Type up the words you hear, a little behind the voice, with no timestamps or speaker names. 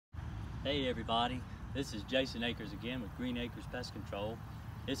Hey everybody, this is Jason Akers again with Green Acres Pest Control.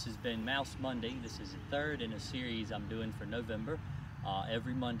 This has been Mouse Monday. This is the third in a series I'm doing for November.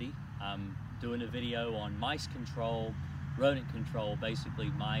 Every Monday I'm doing a video on mice control, rodent control, basically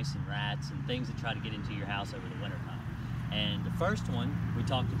mice and rats and things that try to get into your house over the winter time. And the first one, we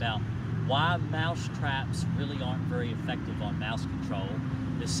talked about why mouse traps really aren't very effective on mouse control.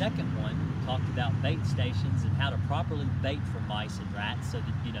 The second one talked about bait stations and how to properly bait for mice and rats so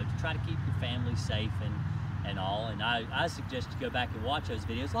that, you know, to try to keep your family safe and all. And I suggest you go back and watch those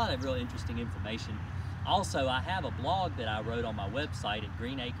videos. A lot of real interesting information. Also, I have a blog that I wrote on my website at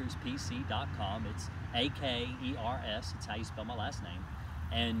greenacrespc.com. It's A-K-E-R-S. It's how you spell my last name.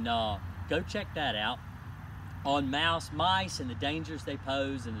 And go check that out on mice and the dangers they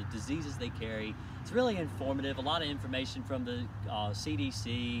pose and the diseases they carry. It's really informative. A lot of information from the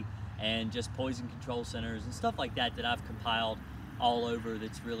CDC and just poison control centers and stuff like that that I've compiled all over.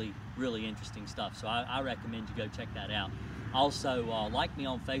 That's really, really interesting stuff. So I recommend you go check that out. Also, like me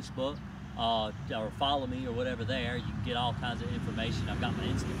on Facebook or follow me or whatever there. You can get all kinds of information. I've got my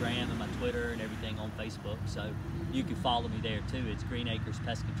Instagram and my Twitter and everything on Facebook, so you can follow me there too. It's Green Acres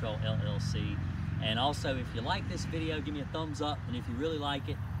Pest Control LLC. And also, if you like this video, give me a thumbs up. And if you really like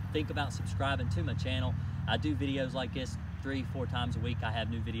it, think about subscribing to my channel. I do videos like this 3-4 times a week. I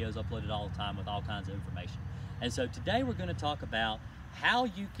have new videos uploaded all the time with all kinds of information. And so today we're going to talk about how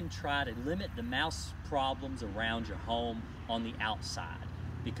you can try to limit the mouse problems around your home on the outside.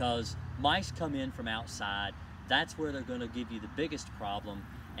 Because mice come in from outside, that's where they're going to give you the biggest problem.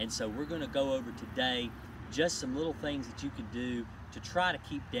 And so we're going to go over today just some little things that you can do to try to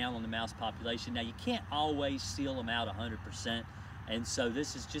keep down on the mouse population. Now, you can't always seal them out 100%, and so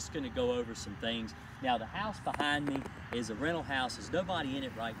this is just going to go over some things. Now, the house behind me is a rental house. There's nobody in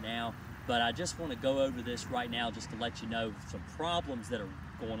it right now, but I just want to go over this right now just to let you know some problems that are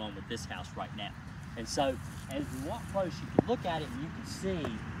going on with this house right now. And so, as you walk close, you can look at it and you can see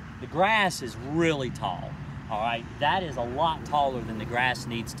the grass is really tall. All right, that is a lot taller than the grass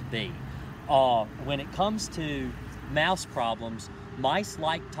needs to be. When it comes to mouse problems, mice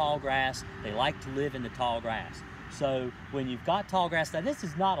like tall grass. They like to live in the tall grass. So when you've got tall grass, now this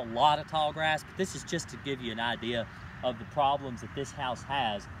is not a lot of tall grass, but this is just to give you an idea of the problems that this house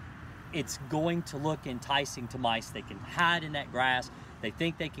has. It's going to look enticing to mice. They can hide in that grass. They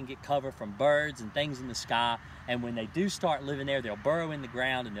think they can get cover from birds and things in the sky. And when they do start living there, they'll burrow in the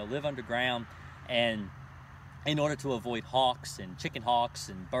ground and they'll live underground. And in order to avoid hawks and chicken hawks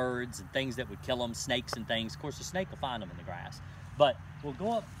and birds and things that would kill them, snakes and things. Of course, the snake will find them in the grass. But we'll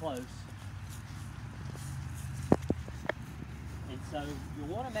go up close. And so you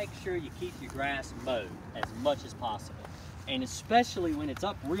want to make sure you keep your grass mowed as much as possible. And especially when it's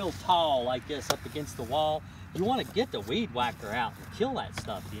up real tall like this, up against the wall, you want to get the weed whacker out and kill that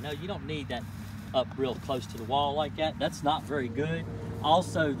stuff. You know, you don't need that up real close to the wall like that. That's not very good.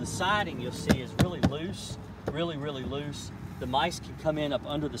 Also, the siding you'll see is really loose. Really, really loose. The mice can come in up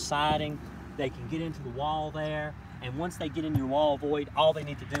under the siding. They can get into the wall there. And once they get in your wall void, all they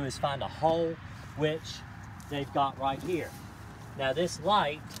need to do is find a hole, which they've got right here. Now this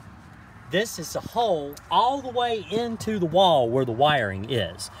light, this is a hole all the way into the wall where the wiring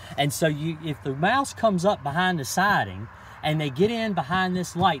is. And so if the mouse comes up behind the siding and they get in behind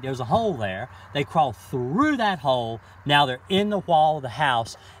this light, there's a hole there. They crawl through that hole. Now they're in the wall of the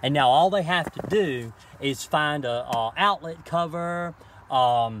house, and now all they have to do is find a outlet cover,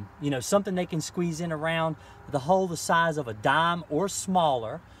 you know, something they can squeeze in around the hole the size of a dime or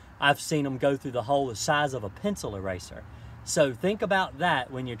smaller. I've seen them go through the hole the size of a pencil eraser. So think about that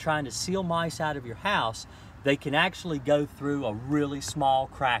when you're trying to seal mice out of your house. They can actually go through a really small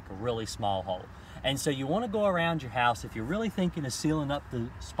crack, a really small hole. And so you want to go around your house. If you're really thinking of sealing up the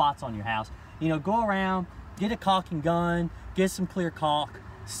spots on your house, you know, go around, get a caulking gun, get some clear caulk,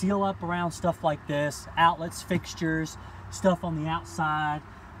 seal up around stuff like this, outlets, fixtures, stuff on the outside.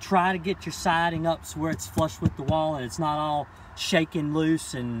 Try to get your siding up so where it's flush with the wall and it's not all shaking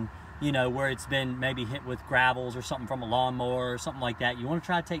loose and, you know, where it's been maybe hit with gravels or something from a lawnmower or something like that. You want to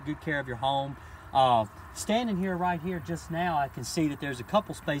try to take good care of your home. Standing here right here just now, I can see that there's a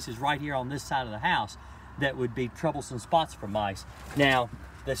couple spaces right here on this side of the house that would be troublesome spots for mice. Now,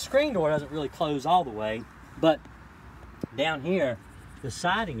 the screen door doesn't really close all the way, but down here, the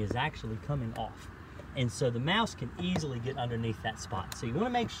siding is actually coming off. And so the mouse can easily get underneath that spot. So you want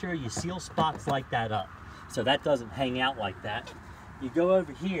to make sure you seal spots like that up so that doesn't hang out like that. You go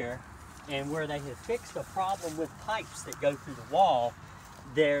over here, and where they have fixed a problem with pipes that go through the wall,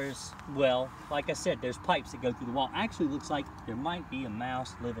 there's, well, like I said, there's pipes that go through the wall. Actually, looks like there might be a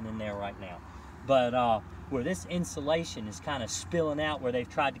mouse living in there right now. But where this insulation is kind of spilling out, where they've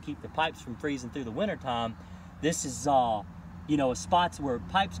tried to keep the pipes from freezing through the wintertime, this is you know, spots where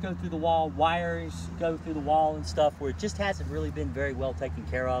pipes go through the wall, wires go through the wall and stuff, where it just hasn't really been very well taken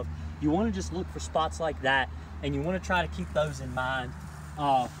care of. You want to just look for spots like that, and you want to try to keep those in mind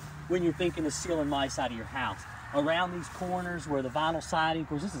when you're thinking of sealing mice out of your house. Around these corners where the vinyl siding, of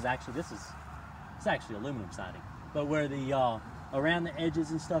course it's actually aluminum siding, but where the around the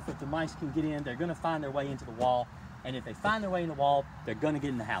edges and stuff, if the mice can get in, they're going to find their way into the wall. And if they find their way in the wall, they're going to get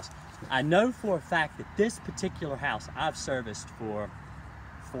in the house. I know for a fact that this particular house I've serviced for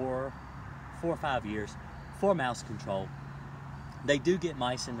 4 or 5 years for mouse control. They do get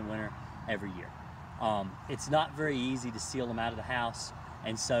mice in the winter every year. It's not very easy to seal them out of the house.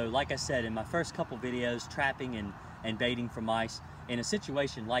 And so, like I said, in my first couple videos, trapping and baiting for mice, in a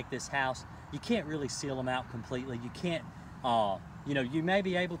situation like this house, you can't really seal them out completely. You can't, you know, you may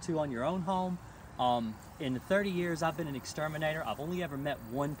be able to on your own home. In the 30 years I've been an exterminator, I've only ever met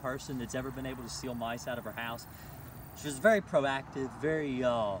one person that's ever been able to seal mice out of her house. She was very proactive, very,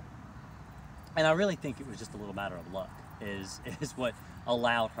 and I really think it was just a little matter of luck is what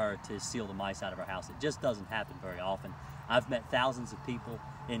allowed her to seal the mice out of her house. It just doesn't happen very often. I've met thousands of people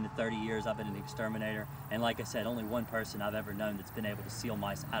in the 30 years I've been an exterminator, and like I said, only one person I've ever known that's been able to seal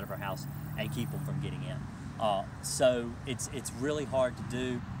mice out of her house and keep them from getting in. So it's really hard to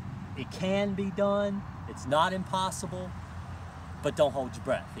do. It can be done. It's not impossible, but don't hold your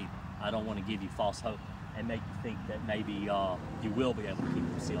breath either. I don't want to give you false hope and make you think that maybe you will be able to keep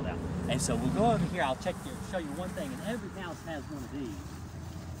them sealed out. And so we'll go over here. I'll show you one thing, and every house has one of these.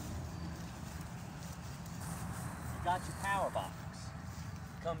 You got your power box.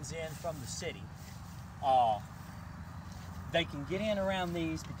 Comes in from the city. They can get in around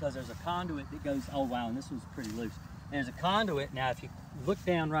these because there's a conduit that goes, oh wow, and this one's pretty loose. There's a conduit, now if you look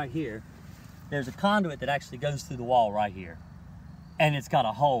down right here, there's a conduit that actually goes through the wall right here. And it's got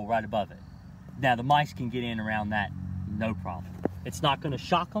a hole right above it. Now the mice can get in around that, no problem. It's not gonna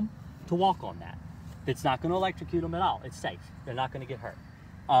shock them to walk on that. It's not gonna electrocute them at all. It's safe, they're not gonna get hurt.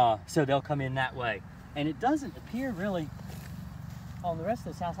 So they'll come in that way. And it doesn't appear really, on the rest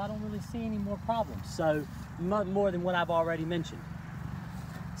of this house, I don't really see any more problems. So, more than what I've already mentioned.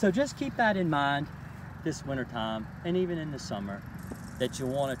 So just keep that in mind this winter time, and even in the summer, that you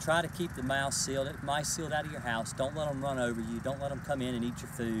want to try to keep the mice sealed out of your house. Don't let them run over you. Don't let them come in and eat your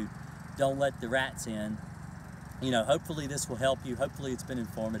food. Don't let the rats in. You know, hopefully this will help you. Hopefully it's been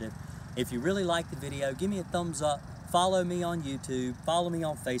informative. If you really like the video, give me a thumbs up. Follow me on YouTube. Follow me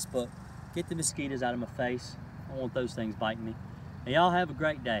on Facebook. Get the mosquitoes out of my face. I don't want those things biting me. And y'all have a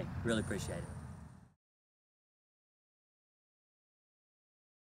great day. Really appreciate it.